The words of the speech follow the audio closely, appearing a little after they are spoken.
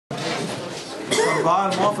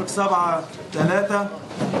الأربعاء الموافق 7/3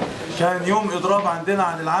 كان يوم إضراب عندنا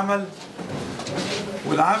عن العمل.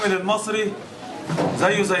 والعامل المصري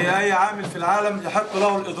زيه زي أي عامل في العالم يحق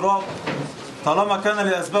له الإضراب طالما كان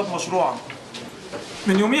لأسباب مشروعة.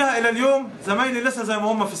 من يوميها إلى اليوم زمايلي لسه زي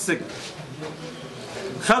ما هم في السجن.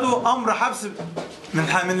 خدوا أمر حبس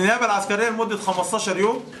من النيابة العسكرية لمدة 15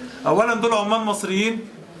 يوم. أولا دول عمال مصريين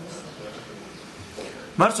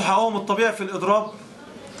مارسوا حقهم الطبيعي في الإضراب،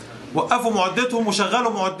 وقفوا معدتهم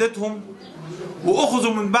وشغلوا معدتهم،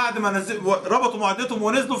 وأخذوا من بعد ما ربطوا معدتهم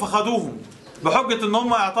ونزلوا فخدوهم بحجة إن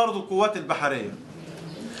هم يعترضوا القوات البحرية.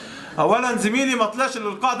 أولا زميلي ما طلعش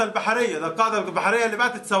للقاعدة البحرية، ده القاعدة البحرية اللي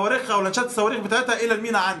بعتت صواريخها ولانشات الصواريخ بتاعتها إلى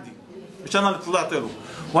الميناء عندي، مش أنا اللي طلعت له.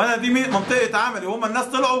 وأنا دي منطقة عملي، وهم الناس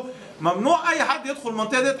طلعوا ممنوع أي حد يدخل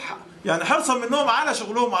المنطقة دي، يعني حرصا منهم على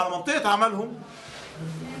شغلهم على منطقة عملهم.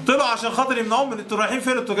 طلعوا عشان خاطر يمنعوهم من انتوا رايحين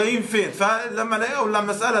فين انتوا جايين فين. فلما لقوا لما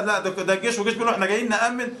مسألة لا ده الجيش والجيش بيقولوا احنا جايين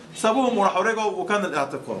نأمن، سابوهم وراحوا رجعوا وكان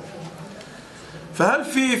الاعتقال. فهل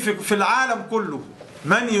في العالم كله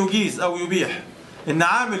من يجيز او يبيح ان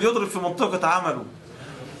عامل يضرب في منطقة عمله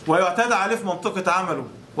ويعتدى عليه في منطقة عمله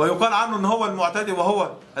ويقال عنه ان هو المعتدي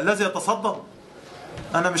وهو الذي يتصدى؟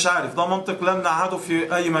 انا مش عارف، ده منطق لم نعهده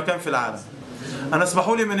في اي مكان في العالم. انا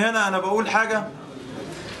اسمحوا لي من هنا انا بقول حاجة.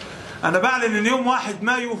 أنا بعلن إن يوم 1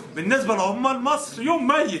 مايو بالنسبة لعمال مصر يوم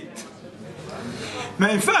ميت. ما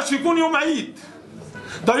ينفعش يكون يوم عيد.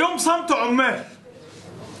 ده يوم صمت عمال.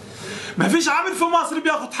 ما فيش عامل في مصر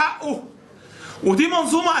بياخد حقه. ودي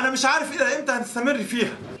منظومة أنا مش عارف إلى إمتى هنستمر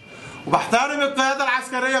فيها. وبحترم القيادة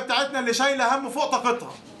العسكرية بتاعتنا اللي شايلة هم فوق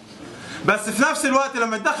طاقتها. بس في نفس الوقت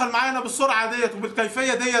لما يتدخل معانا بالسرعة ديت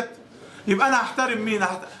وبالكيفية ديت يبقى أنا هحترم مين؟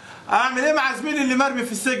 اعمل ايه مع زميلي اللي مرمي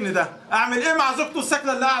في السجن ده؟ اعمل ايه مع زوجته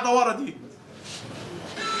الساكنه اللي قاعده ورا دي؟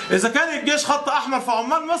 اذا كان الجيش خط احمر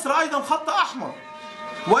فعمال مصر ايضا خط احمر.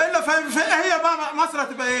 والا هي بقى مصر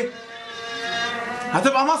هتبقى ايه؟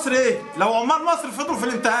 هتبقى مصر ايه؟ لو عمال مصر فضلوا في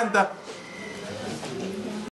الامتحان ده